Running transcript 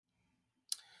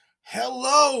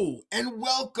Hello and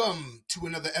welcome to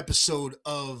another episode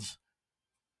of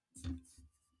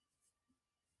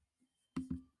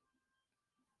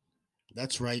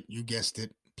That's right, you guessed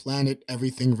it, Planet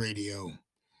Everything Radio.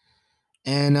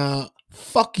 And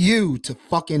fuck you to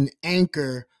fucking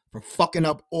Anchor for fucking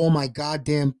up all my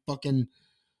goddamn fucking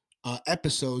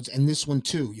episodes and this one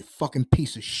too, you fucking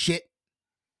piece of shit.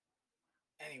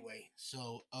 Anyway,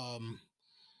 so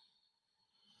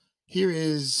here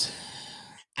is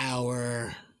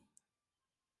our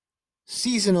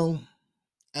seasonal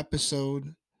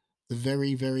episode. The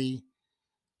very, very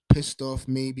pissed off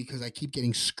me because I keep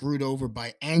getting screwed over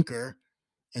by Anchor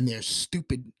and their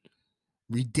stupid,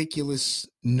 ridiculous,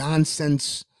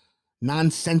 nonsensical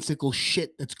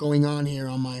shit that's going on here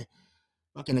on my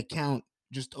fucking account.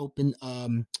 Just I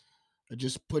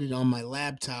just put it on my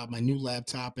laptop, my new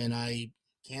laptop, and I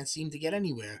can't seem to get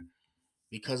anywhere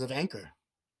because of Anchor,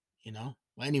 you know?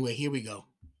 Well, anyway, here we go.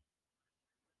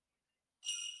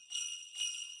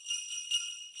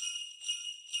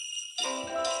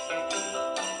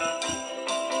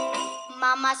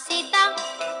 Mamacita,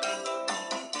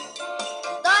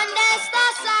 ¿dónde está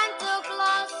Santa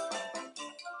Claus?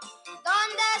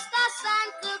 ¿Dónde está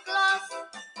Santa Claus?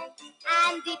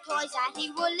 And the toys that he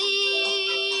will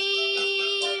leave.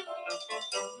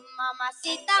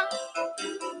 Mamacita,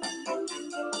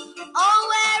 oh,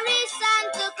 where is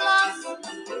Santa Claus?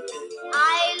 I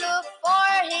look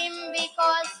for him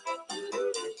because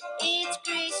it's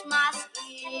Christmas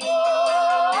Eve.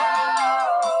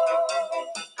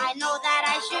 I know that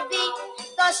I should be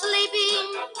sleeping,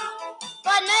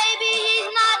 but maybe he's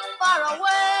not far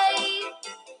away.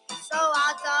 So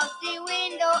out of the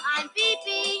window I'm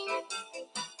peeping,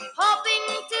 hoping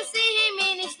to see him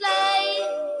in his sleigh.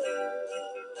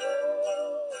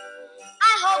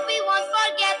 I hope he won't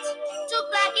forget to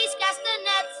crack his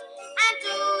castanets and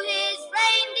to his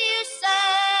reindeer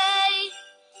say,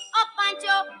 "Oh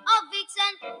Pancho, oh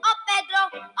Vixen, oh Pedro,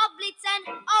 oh Blitzen,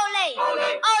 ole,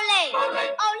 ole, ole,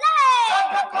 ole."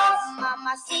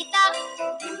 Mamacita,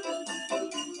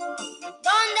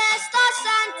 ¿dónde está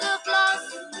Santa Claus?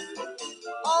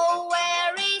 Oh,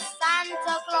 where is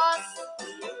Santa Claus?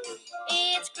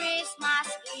 It's Christmas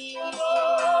Eve.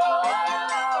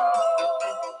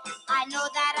 I know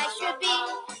that I should be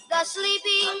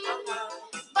sleeping,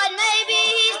 but maybe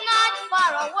he's not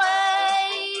far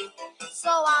away.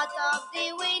 So out of the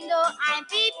window I'm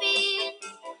peeping,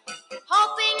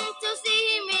 hoping to see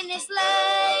him in his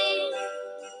sleigh.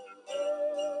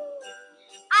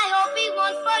 I hope he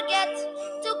won't forget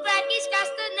to crack his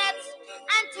castanets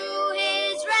and to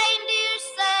his reindeer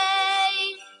say,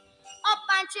 "Oh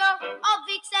Pancho, oh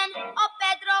Vixen, oh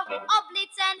Pedro, oh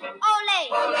Blitzen, ole,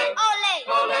 ole, ole,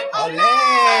 ole."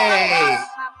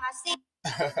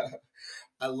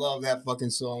 I love that fucking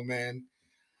song, man.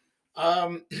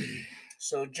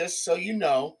 So just so you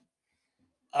know,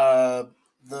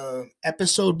 the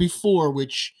episode before,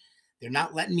 which they're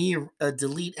not letting me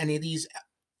delete any of these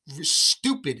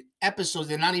stupid episodes.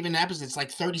 They're not even episodes. It's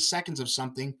like 30 seconds of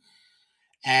something.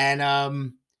 And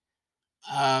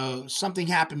something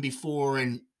happened before,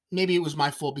 and maybe it was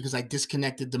my fault because I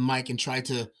disconnected the mic and tried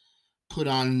to put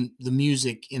on the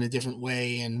music in a different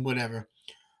way and whatever.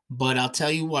 But I'll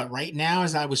tell you what, right now,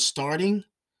 as I was starting,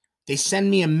 they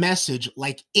send me a message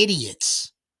like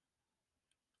idiots.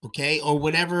 Okay, or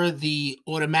whatever the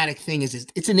automatic thing is.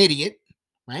 It's an idiot,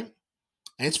 right?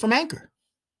 And it's from Anchor.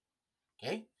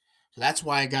 Okay, so that's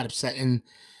why I got upset. And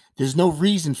there's no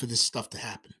reason for this stuff to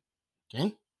happen.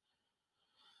 Okay.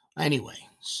 Anyway,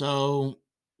 so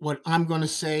what I'm going to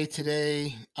say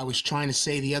today, I was trying to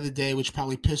say the other day, which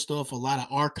probably pissed off a lot of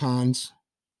Archons,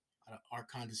 a lot of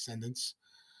Archon descendants.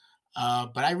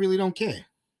 But I really don't care,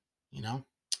 you know?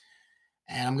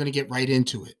 And I'm going to get right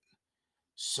into it.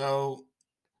 So,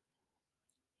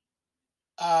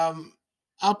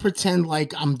 I'll pretend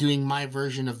like I'm doing my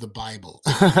version of the Bible.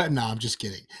 No, I'm just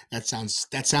kidding. That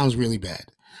sounds really bad.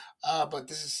 But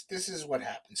this is what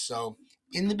happened. So,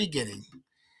 in the beginning,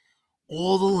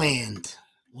 all the land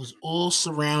was all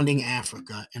surrounding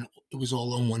Africa, and it was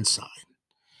all on one side,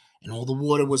 and all the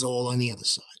water was all on the other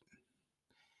side.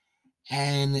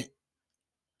 And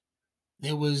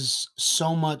there was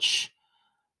so much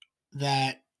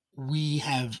that we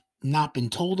have not been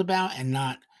told about, and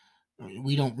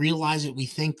we don't realize it. We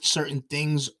think certain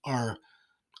things are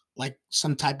like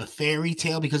some type of fairy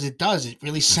tale because it does. It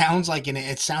really sounds like, and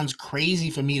it sounds crazy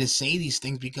for me to say these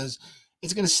things because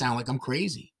it's going to sound like I'm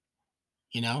crazy,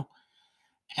 you know?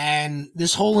 And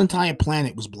this whole entire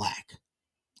planet was black,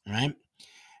 right?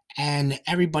 And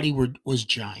everybody was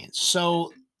giants.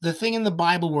 So the thing in the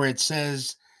Bible where it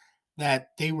says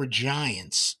that they were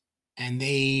giants and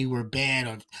they were bad,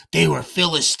 or they were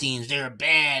Philistines, they were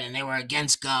bad, and they were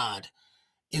against God,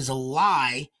 is a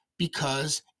lie,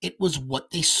 because it was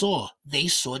what they saw. They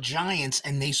saw giants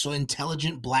and they saw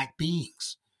intelligent black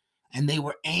beings, and they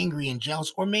were angry and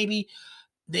jealous. Or maybe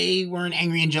they weren't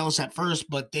angry and jealous at first,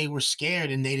 but they were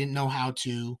scared and they didn't know how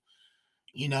to,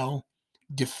 you know,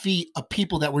 defeat a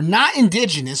people that were not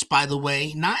indigenous, by the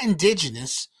way, not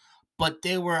indigenous, but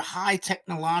they were high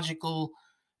technological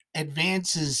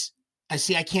advances. I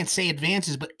can't say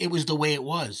advances, but it was the way it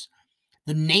was.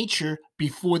 The nature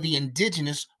before the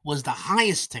indigenous was the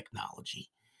highest technology,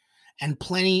 and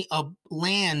plenty of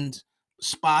land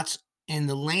spots in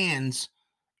the lands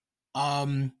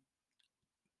um,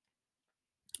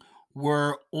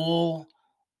 were all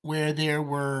where there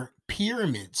were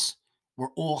pyramids,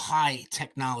 were all high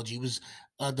technology. It was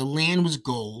the land was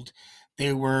gold.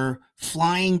 There were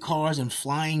flying cars and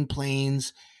flying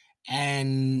planes,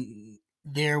 and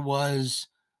there was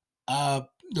uh,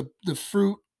 the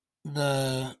fruit,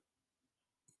 the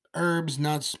herbs,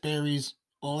 nuts, berries,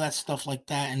 all that stuff like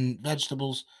that, and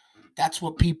vegetables. That's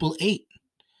what people ate,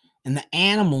 and the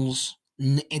animals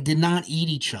did not eat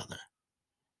each other.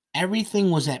 Everything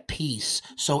was at peace.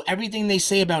 So everything they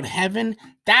say about heaven,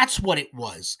 that's what it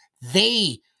was.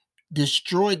 They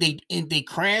destroyed. They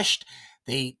crashed.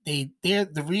 They're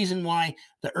the reason why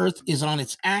the Earth is on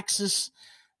its axis.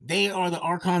 They are the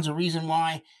archons. The reason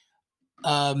why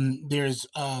there's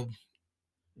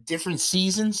different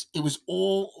seasons. It was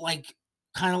all like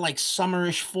kind of like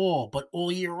summerish fall, but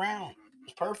all year round. It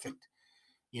was perfect.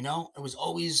 It was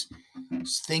always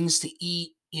things to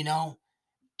eat.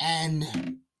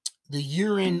 And the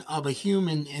urine of a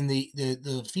human and the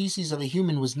feces of a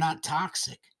human was not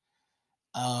toxic.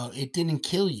 It didn't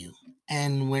kill you.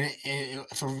 And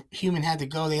if a human had to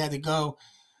go, they had to go,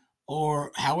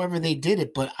 or however they did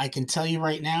it. But I can tell you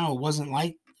right now, it wasn't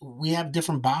like we have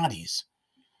different bodies.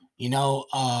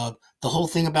 The whole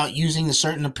thing about using a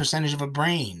certain percentage of a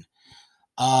brain.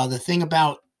 The thing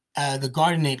about the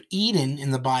Garden of Eden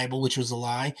in the Bible, which was a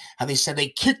lie, how they said they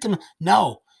kicked them.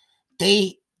 No,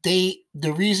 the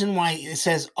reason why it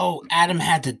says, oh, Adam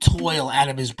had to toil out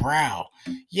of his brow.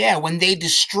 Yeah, when they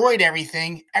destroyed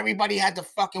everything, everybody had to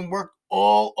fucking work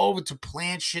all over to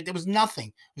plant shit. There was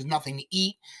nothing. There was nothing to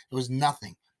eat. There was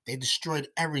nothing. They destroyed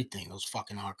everything, those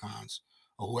fucking archons,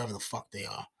 or whoever the fuck they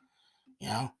are.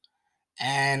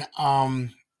 And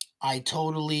I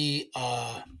totally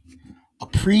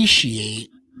appreciate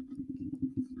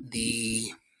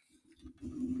the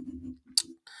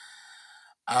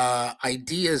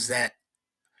ideas that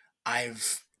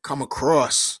I've come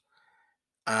across,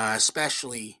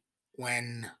 especially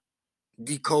when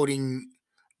decoding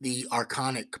the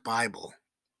Archonic Bible,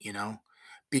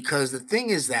 because the thing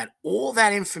is that all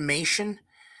that information,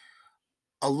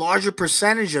 a larger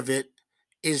percentage of it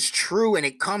is true, and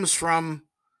it comes from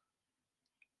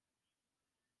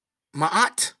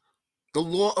Ma'at, the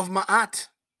law of Ma'at.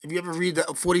 If you ever read the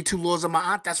 42 laws of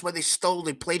Ma'at, that's where they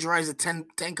plagiarized the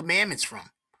 10 commandments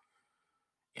from.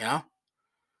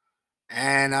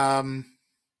 And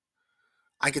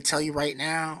I could tell you right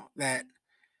now that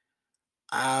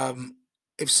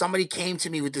if somebody came to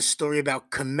me with this story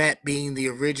about Kemet being the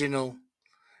original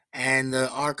and the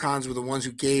archons were the ones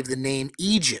who gave the name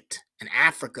Egypt and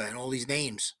Africa and all these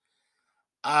names,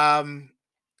 I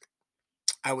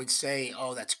would say,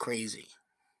 oh, that's crazy.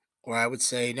 Or I would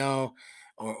say no,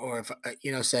 or if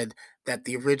said that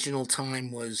the original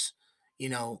time was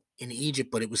in Egypt,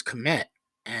 but it was Kemet,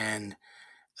 and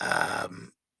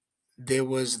there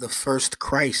was the first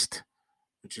Christ,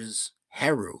 which is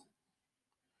Heru.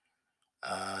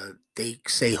 They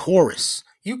say Horus.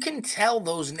 You can tell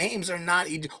those names are not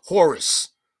Horus.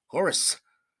 The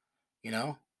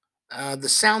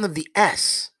sound of the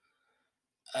S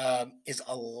is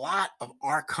a lot of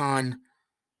Archon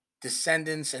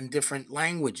descendants and different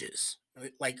languages.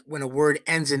 Like when a word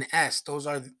ends in S, those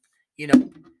are, a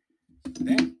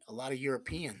lot of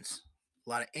Europeans, a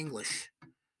lot of English,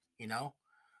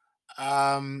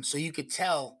 So you could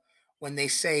tell when they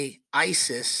say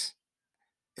Isis,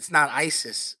 it's not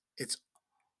Isis, it's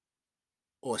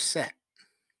Oset.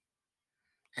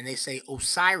 And they say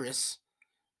Osiris,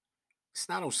 it's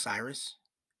not Osiris,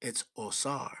 it's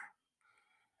Osar.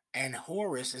 And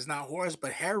Horus is not Horus,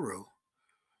 but Heru.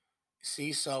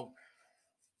 See, so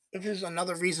if there's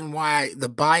another reason why the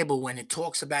Bible, when it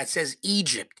talks about, it says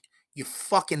Egypt, you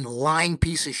fucking lying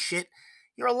piece of shit,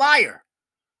 you're a liar.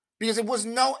 Because it was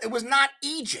not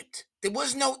Egypt. There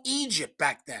was no Egypt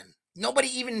back then. Nobody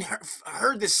even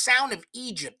heard the sound of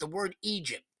Egypt, the word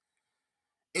Egypt.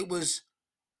 It was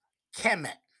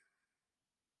Kemet.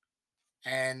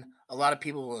 And a lot of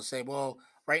people will say, well,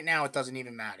 Right now, it doesn't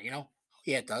even matter, you know?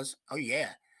 Yeah, it does. Oh, yeah.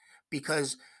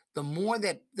 Because the more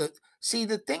that the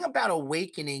thing about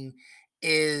awakening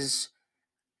is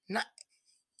not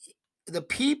the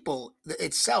people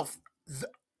itself,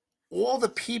 all the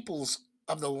peoples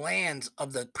of the lands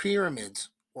of the pyramids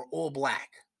were all black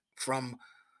from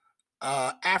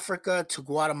Africa to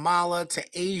Guatemala to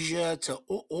Asia to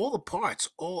all the parts.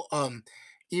 All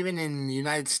even in the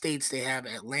United States, they have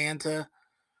Atlanta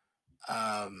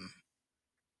um,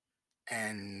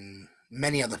 and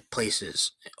many other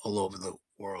places all over the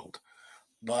world.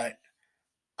 But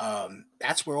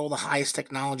that's where all the highest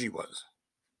technology was.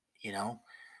 You know,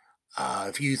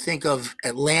 if you think of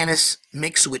Atlantis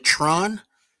mixed with Tron,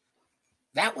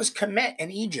 that was Kemet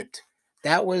in Egypt.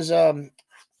 That was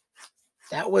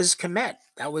Kemet.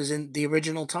 That was in the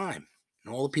original time,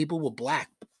 and all the people were black,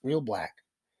 real black,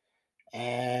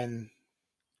 and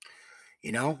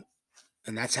you know,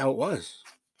 and that's how it was.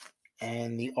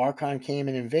 And the Archon came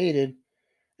and invaded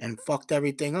and fucked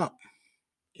everything up.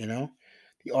 You know,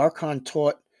 the Archon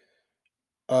taught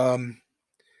um,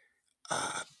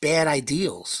 bad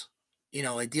ideals. You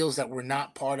know, ideals that were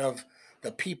not part of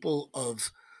the people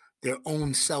of their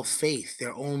own self faith,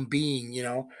 their own being. You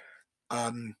know,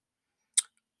 um,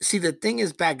 see the thing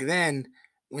is back then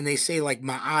when they say like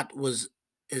Ma'at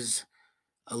is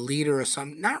a leader or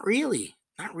something, not really,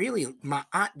 not really.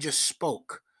 Ma'at just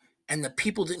spoke, and the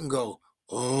people didn't go,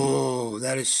 "Oh,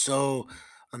 that is so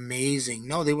amazing."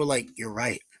 No, they were like, "You're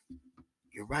right."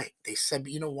 You're right. They said,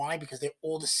 you know why? Because they're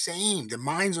all the same. The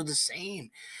minds are the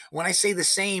same. When I say the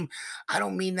same, I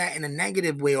don't mean that in a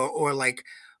negative way or like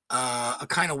a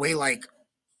kind of way like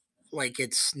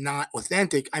it's not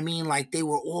authentic. I mean like they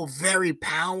were all very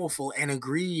powerful and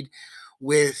agreed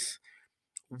with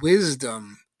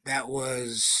wisdom that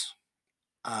was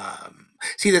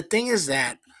see the thing is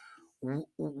that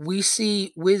we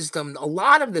see wisdom, a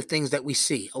lot of the things that we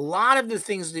see, a lot of the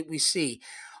things that we see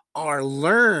are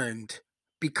learned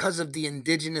because of the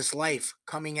indigenous life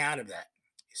coming out of that.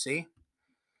 You see?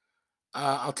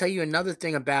 I'll tell you another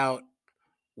thing about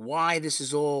why this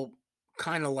is all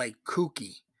kind of like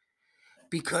kooky.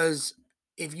 Because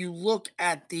if you look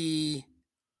at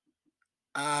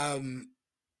um,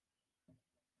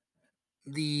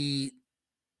 the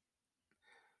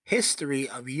history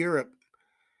of Europe,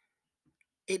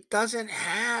 it doesn't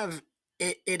have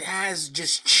it. It has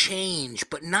just changed,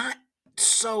 but not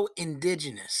so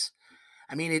indigenous.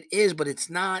 I mean, it is, but it's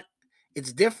not.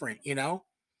 It's different, you know.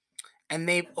 And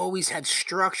they've always had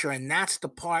structure, and that's the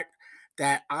part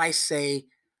that I say,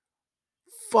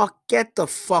 get the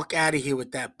fuck out of here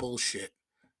with that bullshit,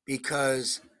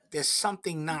 because there's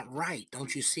something not right.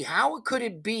 Don't you see? How could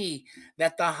it be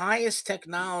that the highest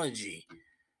technology,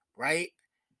 right,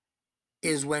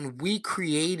 is when we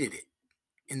created it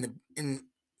in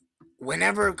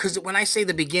whenever? Because when I say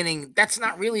the beginning, that's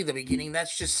not really the beginning.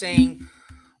 That's just saying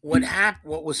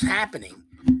what was happening,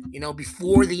 you know,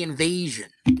 before the invasion.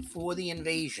 Before the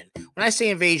invasion. When I say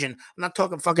invasion, I'm not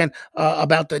talking fucking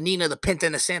about the Nina, the Pinta,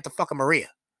 and the Santa fucking Maria.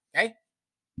 Okay,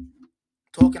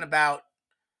 talking about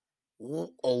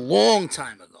a long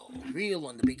time ago, real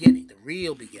in the beginning, the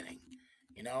real beginning.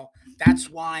 You know, that's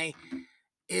why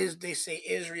they say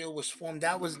Israel was formed.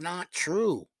 That was not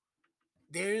true.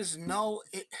 There's no.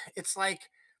 It's like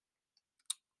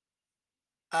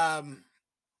um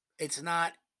It's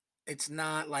not it's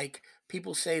not like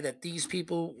people say that these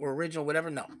people were original, whatever.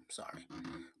 No, sorry.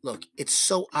 Look, it's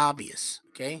so obvious,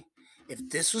 okay? If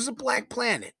this was a black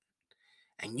planet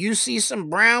and you see some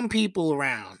brown people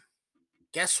around,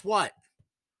 guess what?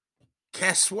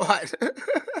 Guess what?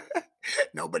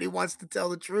 Nobody wants to tell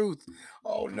the truth.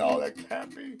 Oh no, that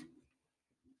can't be.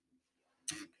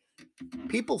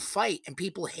 People fight and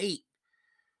people hate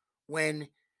when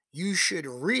you should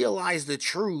realize the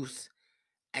truth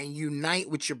and unite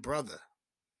with your brother.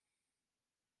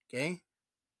 Okay?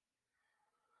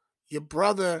 Your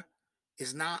brother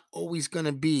is not always going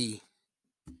to be,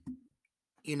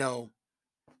 you know,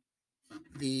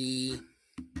 the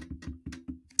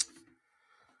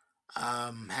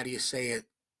how do you say it,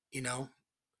 you know,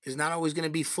 is not always going to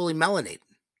be fully melanated.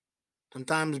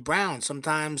 Sometimes brown,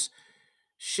 sometimes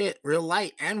shit real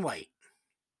light and white.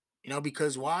 You know,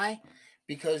 because why?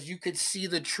 Because you could see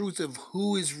the truth of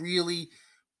who is really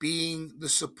being the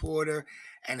supporter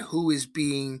and who is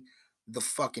being the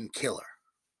fucking killer.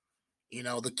 You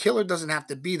know, the killer doesn't have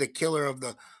to be the killer of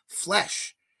the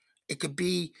flesh. It could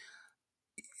be,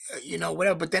 you know,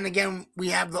 whatever. But then again, we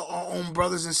have our own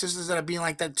brothers and sisters that are being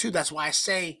like that too. That's why I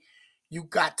say you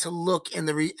got to look in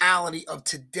the reality of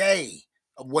today,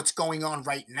 of what's going on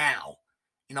right now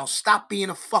Stop being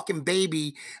a fucking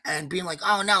baby and being like,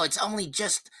 oh no, it's only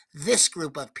just this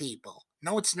group of people.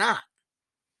 No, it's not.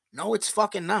 No, it's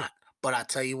fucking not. But I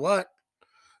tell you what,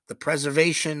 the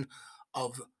preservation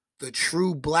of the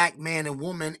true black man and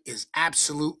woman is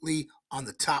absolutely on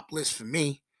the top list for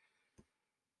me.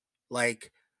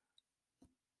 Like,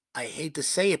 I hate to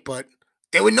say it, but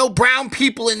there were no brown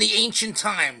people in the ancient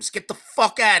times. Get the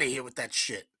fuck out of here with that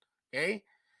shit. Okay?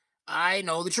 I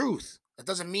know the truth. That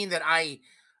doesn't mean that I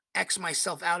X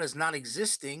myself out as not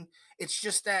existing. It's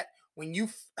just that when you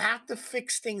have to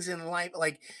fix things in life,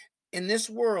 like in this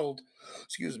world,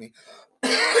 excuse me,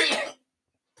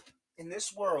 in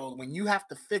this world, when you have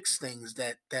to fix things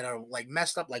that are like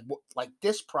messed up, like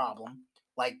this problem,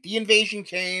 like the invasion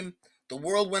came, the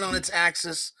world went on its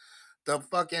axis, the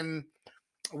fucking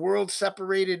world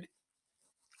separated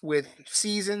with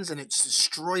seasons, and it's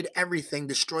destroyed everything,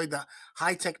 destroyed the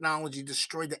high technology,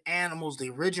 destroyed the animals, the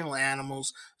original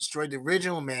animals, destroyed the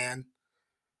original man,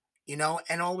 and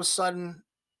all of a sudden,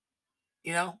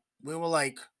 we were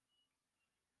like,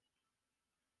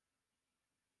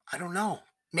 I don't know,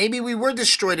 maybe we were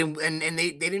destroyed, and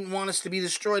they didn't want us to be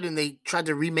destroyed, and they tried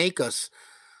to remake us,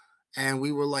 and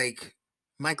we were like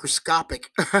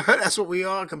microscopic. That's what we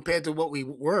are compared to what we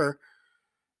were.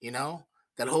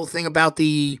 That whole thing about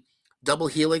the double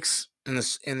helix and our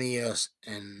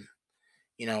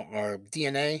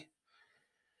DNA,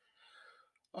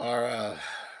 our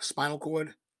spinal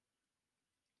cord.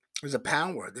 There's a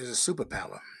power. There's a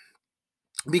superpower.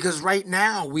 Because right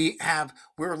now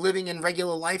we're living in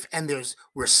regular life, and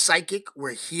we're psychic,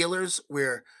 we're healers,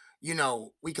 we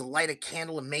can light a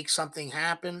candle and make something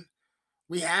happen.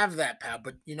 We have that power,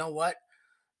 but you know what?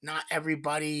 Not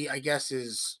everybody, I guess,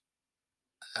 is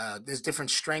there's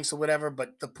different strengths or whatever.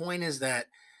 But the point is that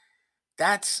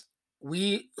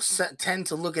we tend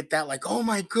to look at that like, oh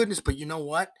my goodness, but you know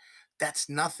what? That's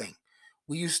nothing.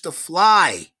 We used to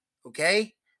fly,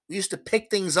 okay? We used to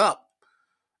pick things up,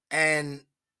 and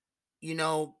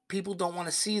people don't want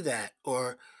to see that,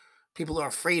 or people are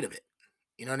afraid of it.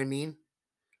 You know what I mean?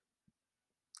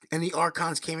 And the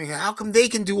Archons came in here. How come they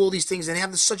can do all these things and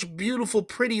have such beautiful,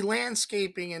 pretty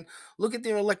landscaping, and look at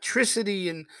their electricity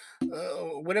and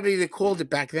whatever they called it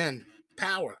back then,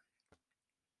 power.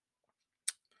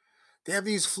 They have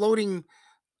these floating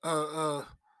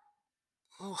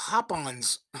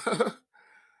hop-ons.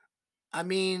 I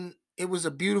mean, it was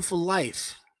a beautiful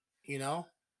life,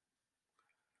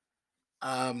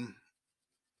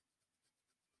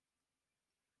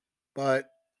 but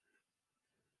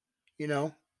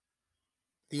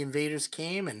the invaders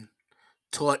came and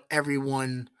taught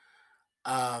everyone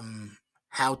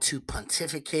how to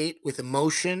pontificate with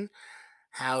emotion,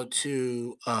 how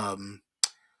to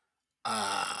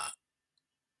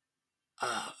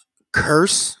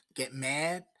curse, get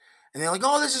mad, and they're like,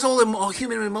 "Oh, this is all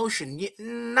human emotion."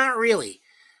 Not really.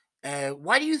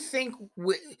 Why do you think,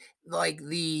 like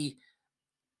the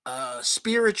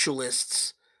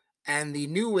spiritualists and the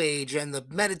New Age and the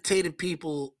meditative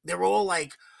people, they're all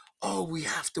like, "Oh, we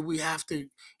have to,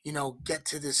 get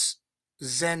to this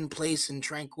Zen place in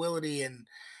tranquility," and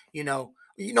you know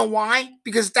why?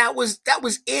 Because that was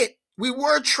it. We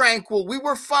were tranquil. We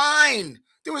were fine.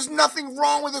 There was nothing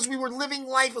wrong with us. We were living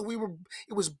life, and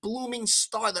it was blooming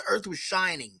star. The earth was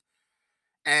shining.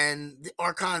 And the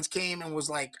Archons came and was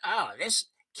like, oh, this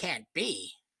can't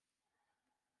be.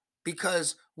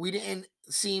 Because it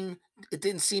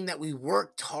didn't seem that we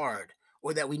worked hard,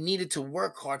 or that we needed to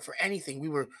work hard for anything.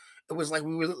 It was like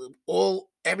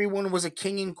everyone was a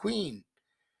king and queen.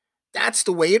 That's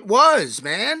the way it was,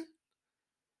 man.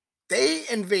 They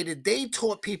invaded. They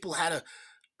taught people how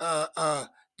to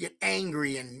get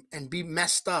angry and be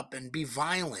messed up and be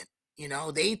violent.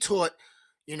 They taught,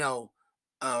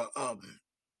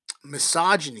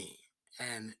 misogyny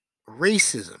and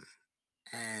racism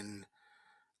and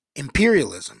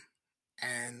imperialism,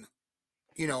 and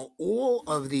all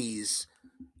of these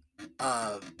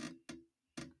bad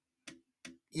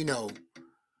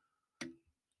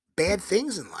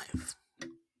things in life.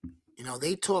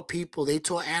 They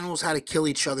taught animals how to kill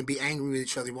each other, be angry with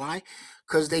each other. Why?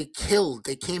 Because they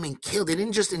came and killed. They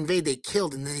didn't just invade, they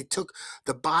killed, and then they took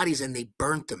the bodies and they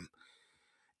burnt them.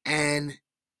 And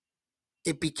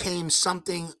it became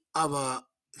something of a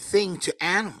thing to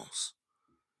animals.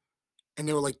 And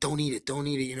they were like, don't eat it, don't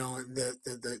eat it.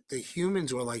 The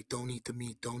humans were like, don't eat the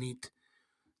meat, don't eat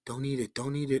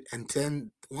it. And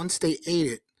then once they ate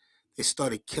it, they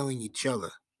started killing each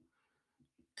other.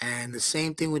 And the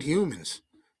same thing with humans.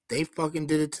 They fucking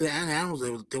did it to the animals. They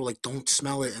were like, don't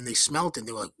smell it. And they smelled it. And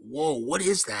they were like, whoa, what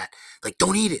is that? Like,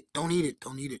 don't eat it, don't eat it,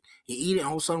 don't eat it. You eat it, and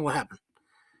all of a sudden, what happened?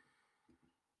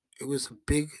 It was a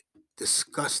big,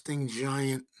 disgusting,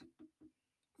 giant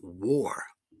war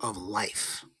of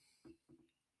life.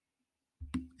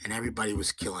 And everybody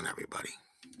was killing everybody.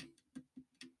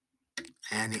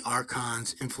 And the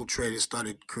Archons infiltrated,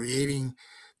 started creating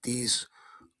these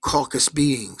caucus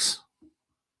beings.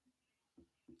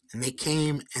 And they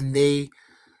came and they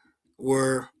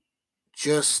were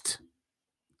just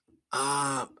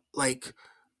like,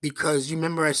 because you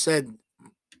remember I said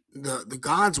the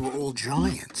gods were all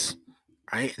giants,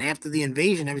 right? And after the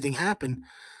invasion, everything happened.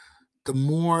 The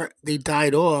more they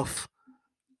died off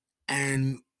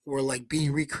and were like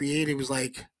being recreated, it was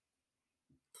like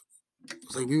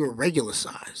we were regular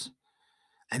size.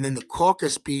 And then the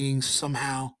caucus beings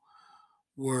somehow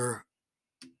were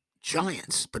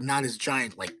giants, but not as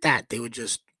giant like that. They were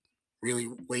just really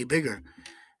way bigger.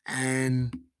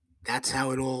 And that's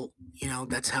how it all,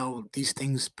 that's how these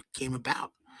things came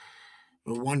about.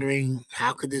 We're wondering,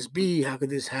 how could this be? How could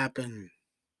this happen?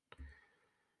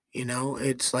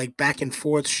 It's like back and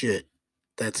forth shit.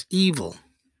 That's evil.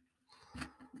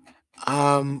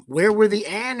 Where were the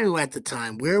Anu at the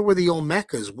time? Where were the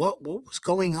Olmecas? What was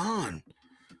going on?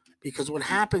 Because what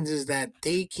happens is that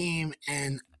they came,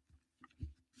 and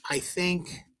I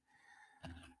think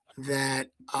that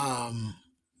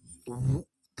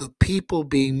the people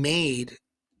being made,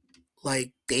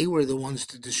 like, they were the ones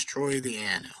to destroy the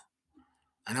Anu.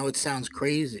 I know it sounds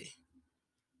crazy.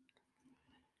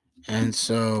 And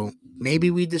so maybe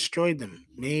we destroyed them.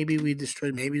 Maybe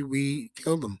we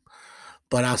killed them.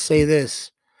 But I'll say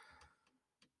this.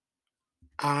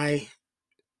 I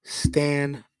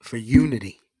stand for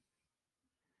unity,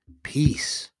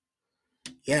 peace.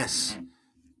 Yes.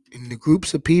 In the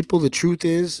groups of people, the truth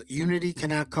is, unity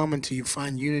cannot come until you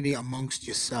find unity amongst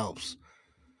yourselves.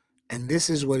 And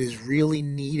this is what is really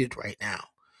needed right now,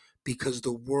 because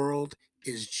the world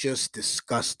is just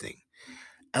disgusting.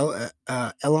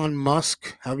 Elon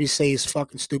Musk, however you say his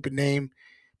fucking stupid name,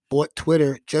 bought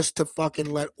Twitter just to fucking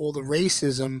let all the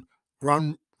racism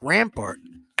run rampart.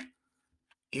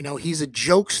 He's a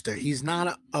jokester. He's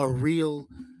not a real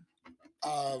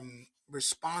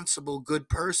responsible, good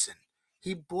person.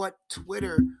 He bought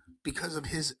Twitter because of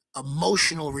his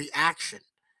emotional reaction.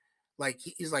 Like,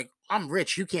 he's like, I'm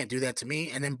rich, you can't do that to me.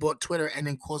 And then bought Twitter and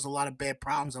then caused a lot of bad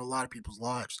problems in a lot of people's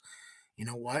lives. You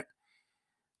know what?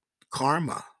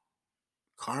 Karma.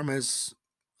 Karma's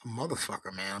a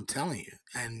motherfucker, man. I'm telling you.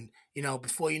 And,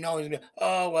 before you know it,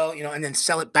 oh, well, and then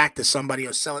sell it back to somebody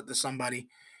or sell it to somebody,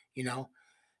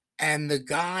 And the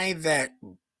guy that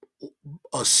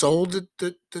sold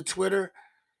the Twitter,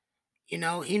 he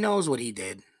knows what he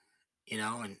did,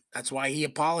 and that's why he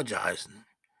apologized.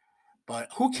 But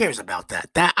who cares about that?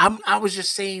 I was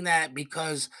just saying that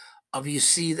because of, you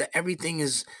see that everything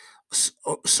is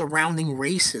surrounding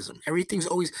racism. Everything's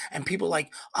always, and people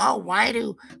like, oh, why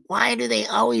do they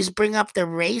always bring up the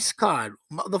race card,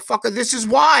 motherfucker? This is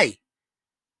why,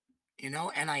 and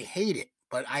I hate it.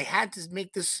 But I had to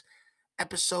make this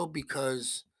episode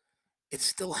because it's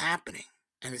still happening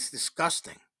and it's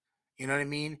disgusting. You know what I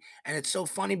mean? And it's so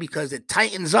funny because it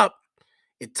tightens up.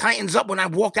 It tightens up when I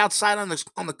walk outside on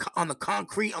the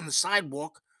concrete on the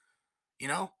sidewalk.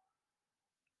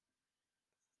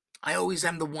 I always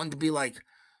am the one to be like,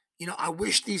 I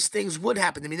wish these things would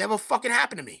happen to me. Never fucking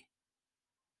happen to me.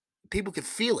 People could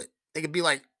feel it. They could be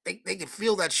like, they could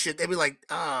feel that shit. They'd be like,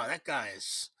 that guy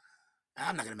is,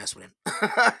 I'm not gonna mess with him.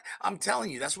 I'm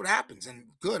telling you, that's what happens. And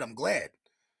good, I'm glad.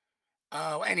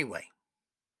 Anyway.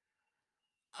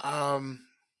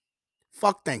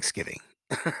 Fuck Thanksgiving.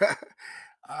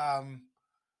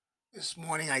 This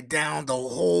morning I downed the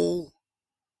whole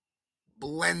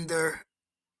blender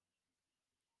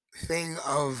thing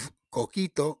of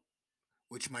coquito,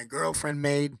 which my girlfriend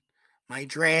made, my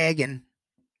dragon.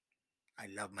 I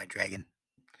love my dragon.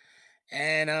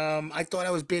 And I thought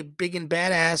I was big and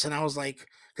badass, and I was like,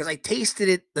 because I tasted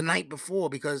it the night before,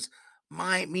 because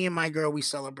me and my girl, we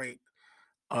celebrate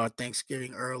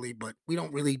Thanksgiving early, but we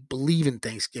don't really believe in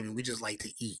Thanksgiving. We just like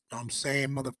to eat. You know what I'm saying,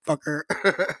 motherfucker?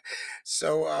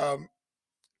 So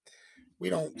we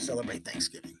don't celebrate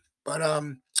Thanksgiving. But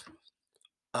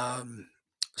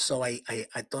so I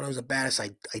thought I was a badass.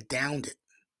 I downed it.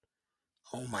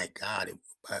 Oh my God.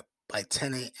 By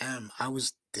 10 a.m. I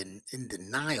was in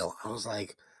denial. I was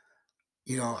like,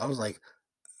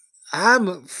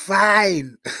 I'm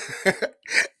fine.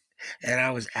 And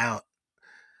I was out.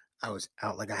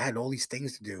 Like, I had all these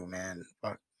things to do, man.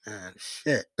 Fuck, man,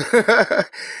 shit.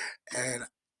 And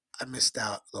I missed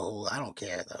out I don't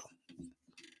care though.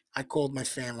 I called my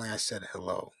family. I said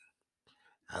hello.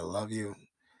 I love you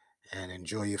and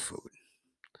enjoy your food.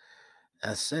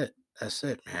 That's it,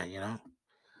 man,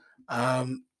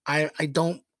 I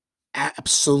don't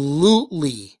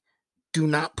absolutely do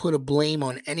not put a blame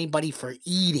on anybody for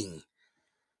eating.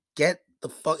 Get the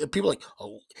fuck. People are like,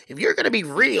 oh, if you're gonna be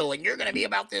real and you're gonna be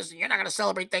about this and you're not gonna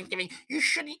celebrate Thanksgiving, you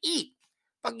shouldn't eat.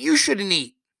 Fuck, you shouldn't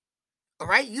eat. All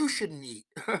right, you shouldn't eat.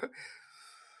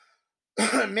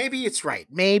 Maybe it's right.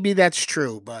 Maybe that's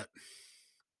true, but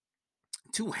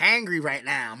I'm too hangry right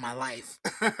now in my life.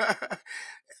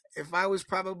 If I was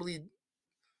probably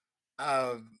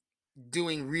uh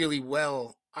doing really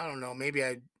well, I don't know, maybe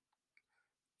I'd,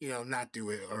 not do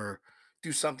it or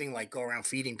do something like go around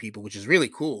feeding people, which is really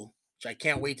cool, which I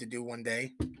can't wait to do one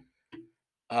day.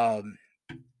 Um,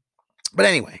 but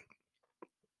anyway,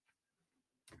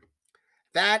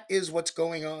 that is what's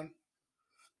going on.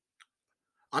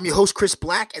 I'm your host, Chris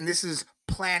Black, and this is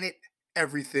Planet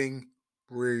Everything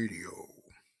Radio.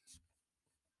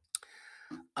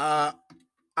 Uh,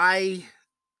 I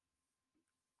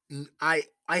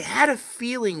I had a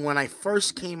feeling when I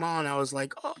first came on. I was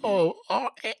like,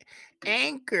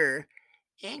 Anchor,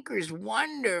 Anchor's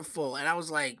wonderful, and I was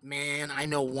like, man, I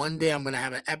know one day I'm gonna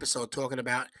have an episode talking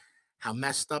about how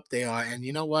messed up they are, and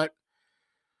you know what?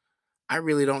 I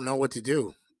really don't know what to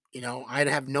do. I'd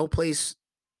have no place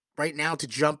right now to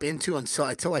jump into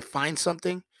until I find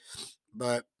something.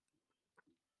 But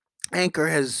Anchor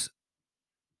has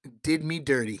did me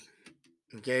dirty,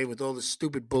 okay, with all the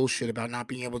stupid bullshit about not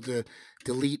being able to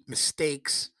delete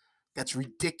mistakes. That's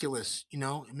ridiculous.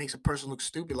 It makes a person look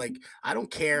stupid. Like, I don't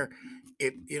care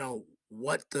if,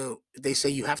 what they say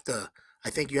you have to, I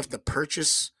think you have to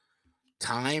purchase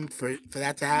time for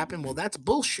that to happen. Well, that's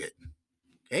bullshit.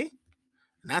 Okay.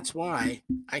 And that's why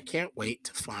I can't wait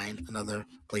to find another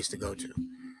place to go to,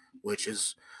 which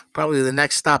is probably the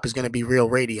next stop is going to be Real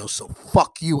Radio. So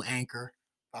fuck you, Anchor.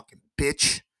 Fucking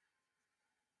bitch.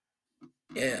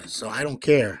 Yeah, so I don't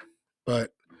care.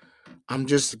 But I'm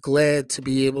just glad to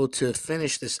be able to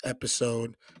finish this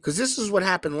episode because this is what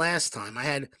happened last time. I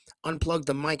had unplugged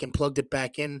the mic and plugged it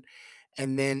back in,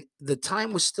 and then the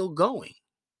time was still going,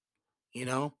 you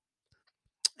know?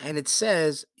 And it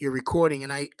says you're recording,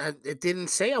 and it didn't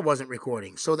say I wasn't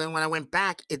recording. So then when I went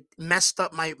back, it messed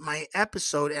up my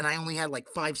episode, and I only had like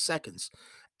 5 seconds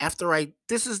after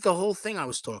this is the whole thing I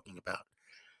was talking about.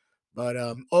 But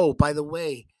oh, by the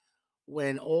way,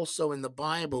 when also in the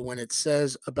Bible, when it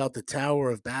says about the Tower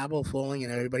of Babel falling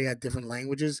and everybody had different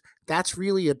languages, that's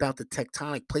really about the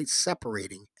tectonic plates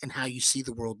separating and how you see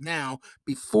the world now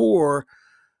before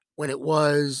when it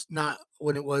was not,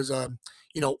 when it was,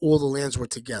 all the lands were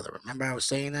together. Remember I was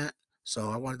saying that?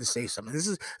 So I wanted to say something. This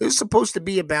is supposed to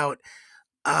be about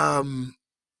um,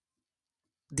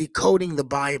 decoding the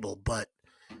Bible, but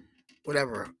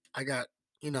whatever. I got,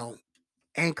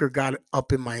 Anchor got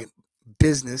up in my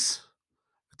business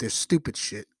with their stupid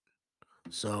shit.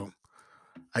 So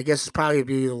I guess it's probably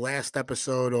be the last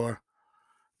episode, or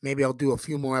maybe I'll do a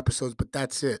few more episodes, but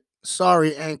that's it.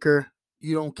 Sorry, Anchor,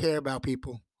 you don't care about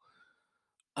people.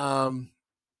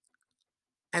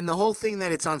 And the whole thing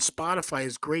that it's on Spotify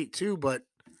is great too, but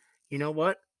you know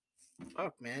what?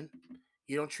 Fuck, man.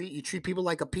 You treat people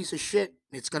like a piece of shit,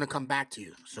 it's gonna come back to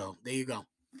you. So there you go.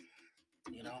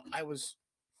 I was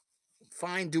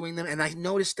fine doing them, and I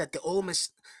noticed that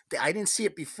I didn't see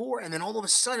it before, and then all of a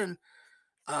sudden,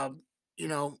 um, you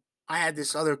know, I had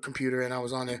this other computer and I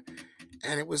was on it,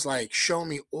 and it was like showing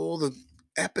me all the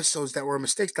episodes that were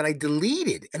mistakes that I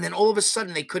deleted, and then all of a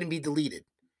sudden they couldn't be deleted.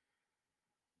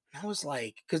 And I was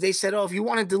like, because they said, oh, if you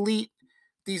want to delete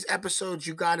these episodes,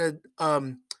 you gotta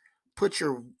put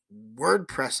your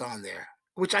WordPress on there,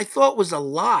 which I thought was a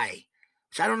lie.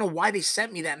 Which I don't know why they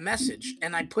sent me that message,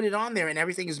 and I put it on there, and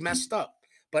everything is messed up.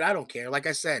 But I don't care. Like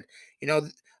I said,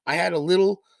 I had a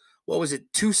little, what was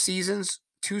it, 2 seasons?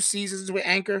 2 seasons with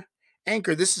Anchor.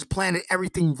 Anchor, this is Planet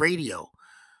Everything Radio.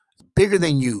 It's bigger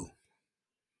than you.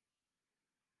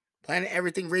 Planet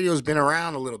Everything Radio has been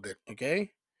around a little bit,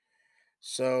 okay?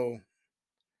 So,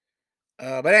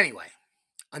 but anyway,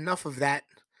 enough of that.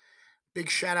 Big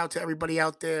shout out to everybody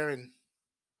out there in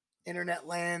internet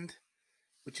land,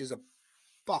 which is a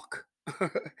fuck.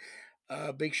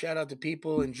 Big shout out to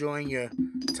people enjoying your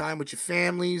time with your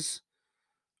families.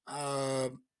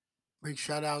 Big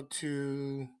shout out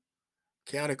to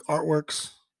Chaotic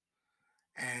Artworks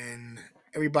and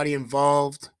everybody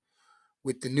involved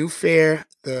with the new fair,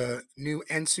 the new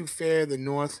Ensu Fair, the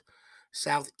North,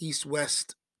 South, East,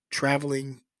 West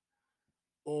traveling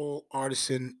all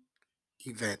artisan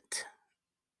event.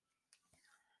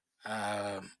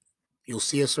 You'll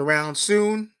see us around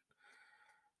soon.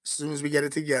 As soon as we get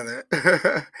it together.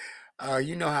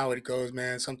 You know how it goes,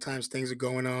 man. Sometimes things are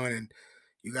going on and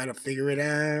you got to figure it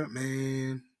out,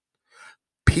 man.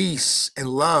 Peace and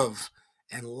love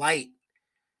and light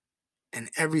and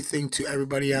everything to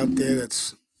everybody out there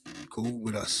that's cool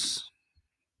with us.